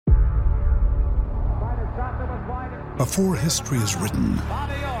Before history is written,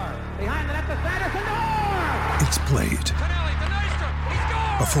 it's played.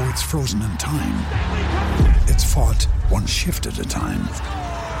 Before it's frozen in time, it's fought one shift at a time.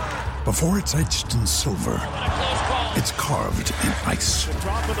 Before it's etched in silver, it's carved in ice.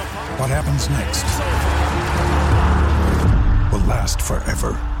 What happens next will last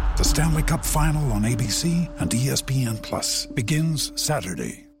forever. The Stanley Cup Final on ABC and ESPN Plus begins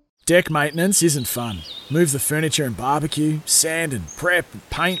Saturday. Deck maintenance isn't fun. Move the furniture and barbecue, sand and prep,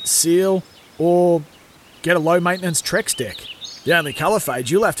 paint, seal, or get a low-maintenance Trex deck. The only colour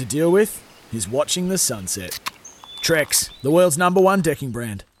fade you'll have to deal with is watching the sunset. Trex, the world's #1 decking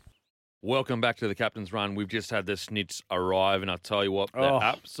brand. Welcome back to the Captain's Run. We've just had the snits arrive, and I'll tell you what, they're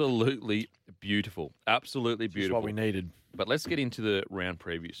absolutely beautiful. Absolutely beautiful. That's what we needed. But let's get into the round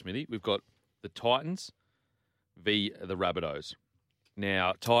preview, Smithy. We've got the Titans v. the Rabbitohs.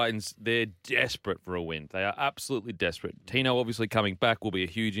 Now, Titans, they're desperate for a win. They are absolutely desperate. Tino obviously coming back will be a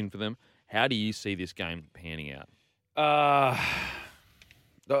huge in for them. How do you see this game panning out?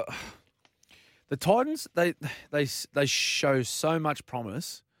 The Titans, they show so much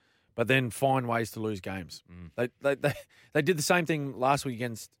promise, but then find ways to lose games. They did the same thing last week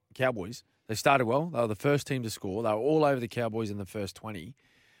against Cowboys. They started well. They were the first team to score. They were all over the Cowboys in the first 20,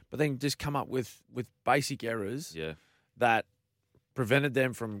 but then just come up with basic errors that prevented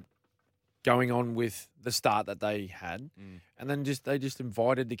them from going on with the start that they had, and then they just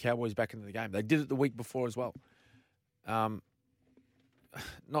invited the Cowboys back into the game. They did it the week before as well. Not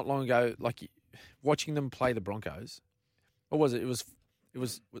long ago, like watching them play the Broncos. What was it? It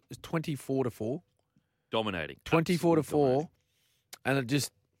was 24-4, Dominating. 24-4, and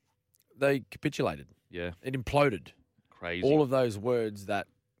they capitulated. Yeah, it imploded. Crazy. All of those words that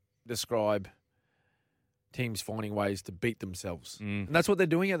describe teams finding ways to beat themselves. And that's what they're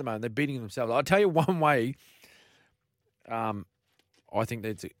doing at the moment. They're beating themselves. I'll tell you one way I think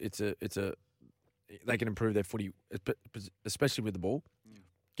that they can improve their footy, especially with the ball.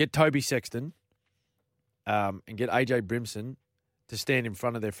 Get Toby Sexton and get AJ Brimson to stand in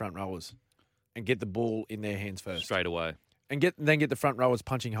front of their front rowers and get the ball in their hands first. Straight away. And then get the front rowers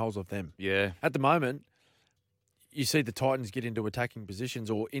punching holes off them. Yeah. At the moment, you see the Titans get into attacking positions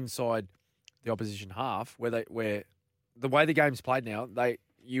or inside the opposition half, where the way the game's played now,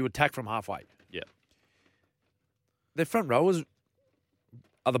 you attack from halfway. Yeah. Their front rowers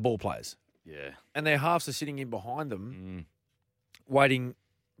are the ball players. Yeah. And their halves are sitting in behind them, waiting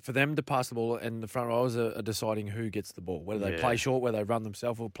for them to pass the ball, and the front rowers are deciding who gets the ball, whether they play short, whether they run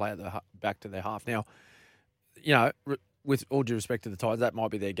themselves, or play at back to their half. Now, with all due respect to the Titans, that might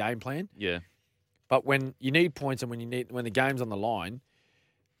be their game plan. Yeah. But when you need points and when the game's on the line,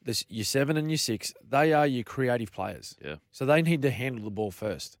 your 7 and your 6, they are your creative players. Yeah. So they need to handle the ball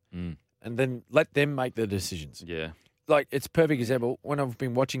first, and then let them make the decisions. Yeah. Like, it's a perfect example. When I've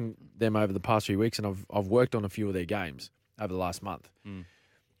been watching them over the past few weeks, and I've worked on a few of their games over the last month,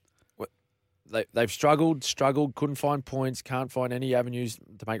 they've struggled, couldn't find points, can't find any avenues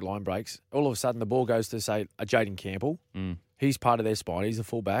to make line breaks. All of a sudden, the ball goes to, say, a Jaden Campbell. He's part of their spine. He's a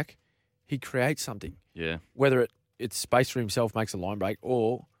fullback. He creates something. Yeah. Whether it's space for himself, makes a line break,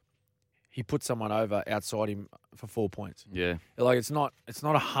 or he puts someone over outside him for 4 points. Yeah. Like, it's not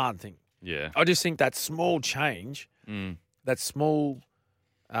a hard thing. Yeah. I just think that small change, that small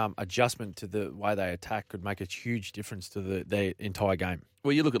adjustment to the way they attack could make a huge difference to their entire game.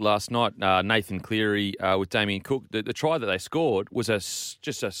 Well, you look at last night, Nathan Cleary with Damien Cook. The try that they scored was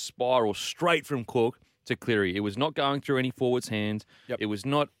just a spiral straight from Cook to Cleary. It was not going through any forwards' hands. Yep. It was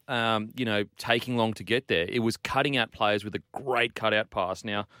not, taking long to get there. It was cutting out players with a great cutout pass.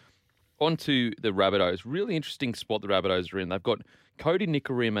 Now, on to the Rabbitohs. Really interesting spot the Rabbitohs are in. They've got Cody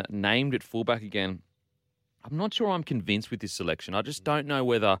Nikorima named at fullback again. I'm not sure I'm convinced with this selection. I just don't know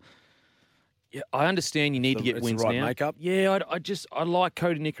whether... Yeah, I understand you need to get wins the right now. makeup. Yeah, I like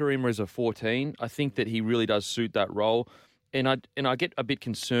Cody Nikorima as a 14. I think that he really does suit that role. And I get a bit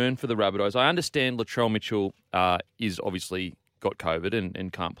concerned for the Rabbitohs. I understand Latrell Mitchell is obviously got COVID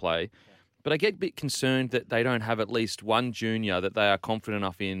and can't play. But I get a bit concerned that they don't have at least one junior that they are confident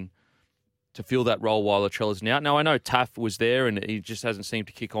enough in to fill that role while Latrell is out. Now, I know Taff was there and he just hasn't seemed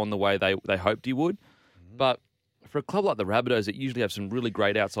to kick on the way they hoped he would. But for a club like the Rabbitohs that usually have some really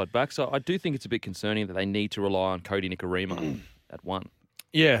great outside backs, so I do think it's a bit concerning that they need to rely on Cody Nikorima at one.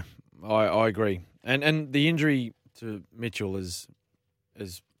 Yeah, I agree. And the injury to Mitchell has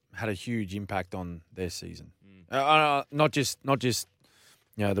had a huge impact on their season. Not just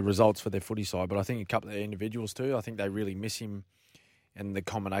the results for their footy side, but I think a couple of individuals too. I think they really miss him and the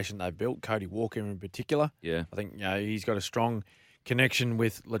combination they've built. Cody Walker in particular. Yeah, I think he's got a strong connection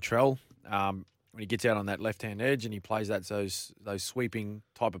with Latrell. when he gets out on that left-hand edge and he plays those sweeping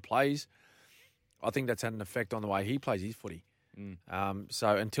type of plays, I think that's had an effect on the way he plays his footy.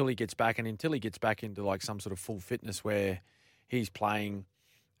 So until he gets back into like some sort of full fitness where he's playing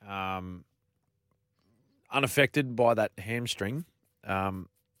unaffected by that hamstring,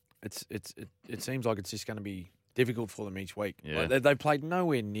 it seems like it's just going to be difficult for them each week. Yeah. Like they played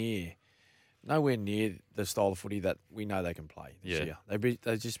nowhere near the style of footy that we know they can play this year.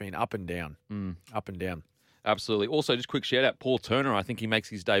 They've just been up and down, up and down. Absolutely. Also, just quick shout out, Paul Turner. I think he makes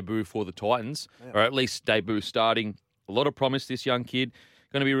his debut for the Titans, or at least debut starting. A lot of promise, this young kid.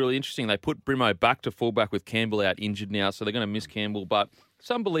 Going to be really interesting. They put Brimo back to fullback with Campbell out injured now, so they're going to miss Campbell. But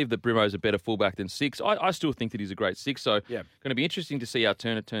some believe that Brimo's a better fullback than Six. I still think that he's a great Six, so going to be interesting to see how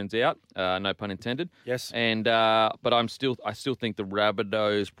Turner turns out. No pun intended. Yes. And but I still think the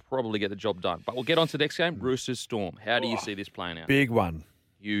Rabbitohs probably get the job done. But we'll get on to the next game, Roosters Storm. How do you see this playing out? Big one.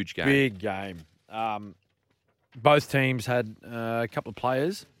 Huge game. Big game. Both teams had a couple of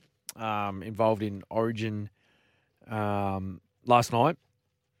players involved in Origin last night.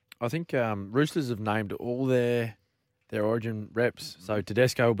 I think Roosters have named all their Origin reps. So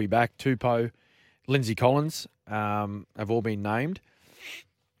Tedesco will be back. Tupou, Lindsay Collins have all been named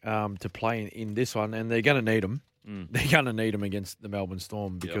to play in this one, and they're going to need them. They're going to need them against the Melbourne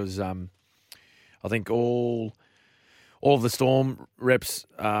Storm because I think all of the Storm reps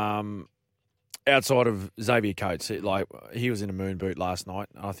outside of Xavier Coates, like he was in a moon boot last night.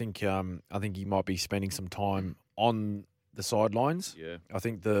 I think he might be spending some time on the sidelines. Yeah. I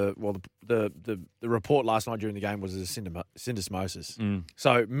think the report last night during the game was a syndesmosis.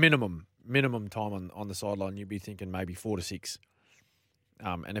 So minimum time on the sideline, you'd be thinking maybe 4 to 6.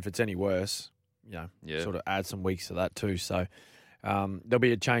 And if it's any worse, sort of add some weeks to that too. So there'll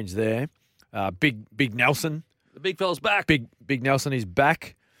be a change there. Big Nelson. The big fella's back. Big Nelson is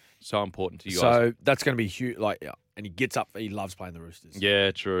back. So important to you guys. So that's going to be huge. And he gets up. He loves playing the Roosters.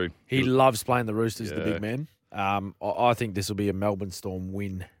 Yeah, true. He loves playing the Roosters. The big man. I think this will be a Melbourne Storm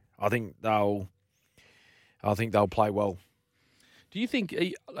win. I think they'll play well. Do you think?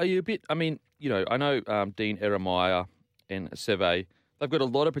 Are you a bit? I mean, I know Dean Eremaya and Seve. They've got a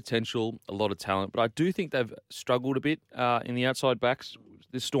lot of potential, a lot of talent, but I do think they've struggled a bit in the outside backs.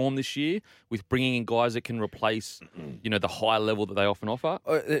 This Storm this year with bringing in guys that can replace, the high level that they often offer.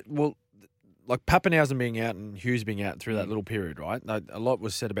 Like Pappenhausen being out and Hughes being out through that little period, right? A lot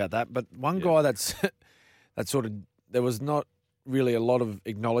was said about that, but one guy that sort of there was not really a lot of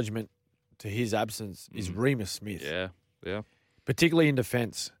acknowledgement to his absence is Remus Smith. Yeah. Particularly in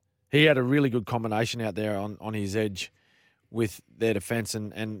defence, he had a really good combination out there on his edge with their defence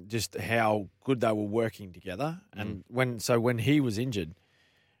and just how good they were working together. And when he was injured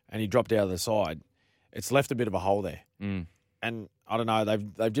and he dropped out of the side, it's left a bit of a hole there. And I don't know,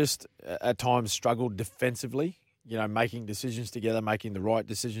 they've just at times struggled defensively, making decisions together, making the right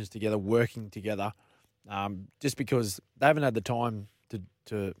decisions together, working together, just because they haven't had the time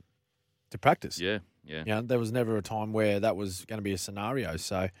to practice. Yeah. There was never a time where that was going to be a scenario.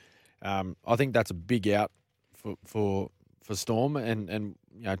 So I think that's a big out for Storm and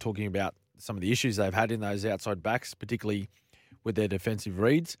talking about some of the issues they've had in those outside backs, particularly with their defensive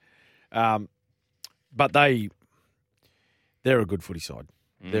reads. But they're a good footy side.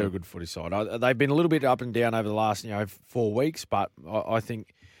 They're a good footy side. They've been a little bit up and down over the last 4 weeks, but I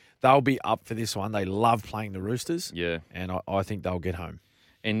think they'll be up for this one. They love playing the Roosters. Yeah. And I think they'll get home.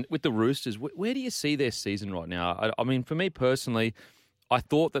 And with the Roosters, where do you see their season right now? I mean, for me personally, I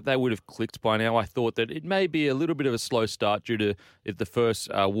thought that they would have clicked by now. I thought that it may be a little bit of a slow start due to the first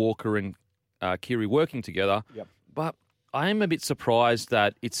Walker and Kiri working together. Yep. But I am a bit surprised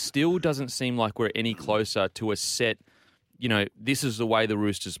that it still doesn't seem like we're any closer to a set, this is the way the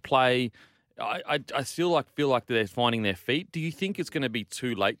Roosters play. I feel like they're finding their feet. Do you think it's going to be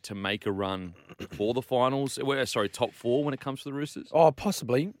too late to make a run for the finals? Top 4 when it comes to the Roosters? Oh,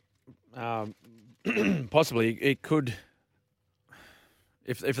 possibly. Possibly. It could.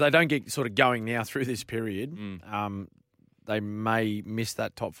 If they don't get sort of going now through this period, they may miss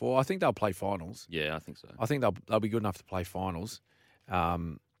that top 4. I think they'll play finals. Yeah, I think so. I think they'll be good enough to play finals.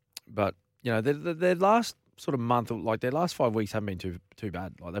 But their last sort of month, like their last 5 weeks, haven't been too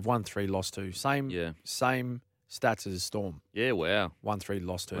bad. Like they've won 3, lost 2. Same stats as Storm. Yeah, wow. 1, 3,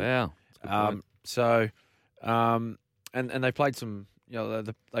 lost 2. Wow. And they played some.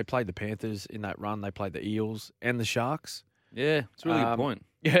 They played the Panthers in that run. They played the Eels and the Sharks. Yeah, it's a really good point.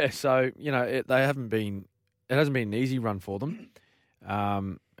 Yeah, so they haven't been. It hasn't been an easy run for them,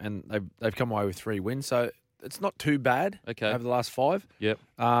 and they've come away with 3 wins. So it's not too bad. Okay. Over the last 5. Yep.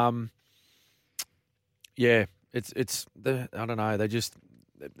 Yeah, it's I don't know.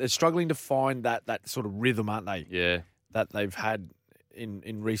 they're struggling to find that sort of rhythm, aren't they? Yeah. That they've had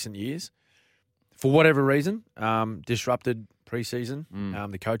in recent years. For whatever reason, disrupted preseason.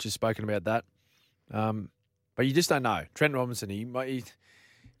 The coach has spoken about that. But you just don't know. Trent Robinson, he's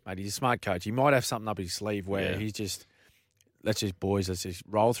a smart coach. He might have something up his sleeve where he's just, let's just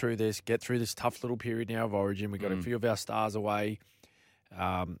roll through this, get through this tough little period now of Origin. We've got a few of our stars away.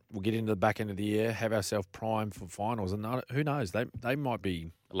 We'll get into the back end of the year, have ourselves primed for finals. And who knows, they might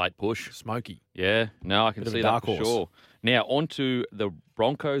be a late push. Smoky. Yeah, no, I can see that for sure. Now, on to the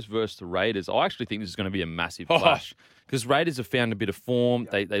Broncos versus the Raiders. I actually think this is going to be a massive clash because Raiders have found a bit of form.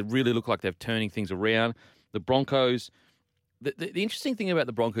 They really look like they're turning things around. The Broncos, the interesting thing about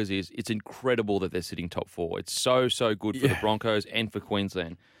the Broncos is it's incredible that they're sitting top 4. It's so good for the Broncos and for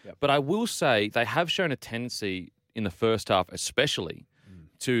Queensland. Yep. But I will say they have shown a tendency in the first half especially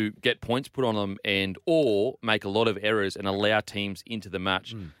to get points put on them or make a lot of errors and allow teams into the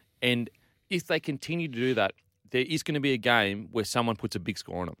match. And if they continue to do that, there is going to be a game where someone puts a big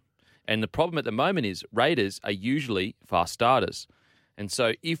score on them. And the problem at the moment is Raiders are usually fast starters. And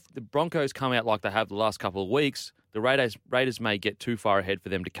so if the Broncos come out like they have the last couple of weeks, the Raiders may get too far ahead for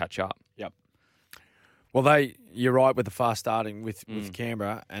them to catch up. Yep. Well, you're right with the fast starting with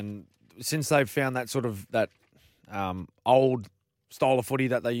Canberra. And since they've found that sort of that old style of footy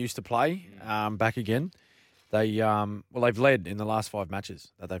that they used to play back again, they've led in the last 5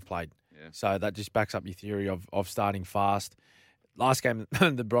 matches that they've played. Yeah. So that just backs up your theory of starting fast. Last game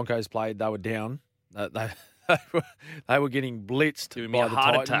the Broncos played, they were down. They were getting blitzed by the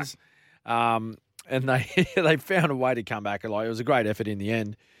Titans. And they found a way to come back. Like, it was a great effort in the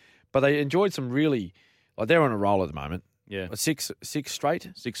end. But they enjoyed some really... Like, they're on a roll at the moment. Yeah. Six straight?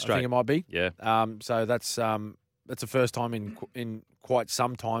 6 straight. I think it might be. Yeah. So that's the first time in quite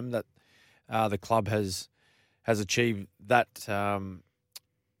some time that the club has achieved that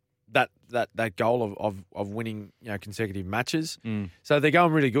goal of winning consecutive matches. So they're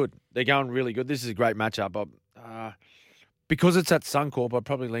going really good. This is a great matchup. But because it's at Suncorp, I'd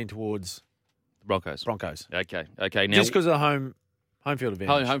probably lean towards Broncos. Okay. Now, just because of the home field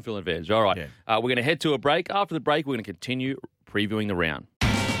advantage. Home field advantage. All right. Yeah. We're going to head to a break. After the break, we're going to continue previewing the round.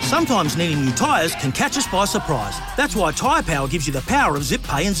 Sometimes needing new tyres can catch us by surprise. That's why Tyre Power gives you the power of Zip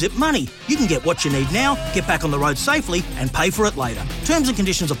Pay and Zip Money. You can get what you need now, get back on the road safely and pay for it later. Terms and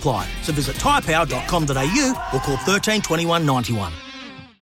conditions apply. So visit tyrepower.com.au or call 13 21 91.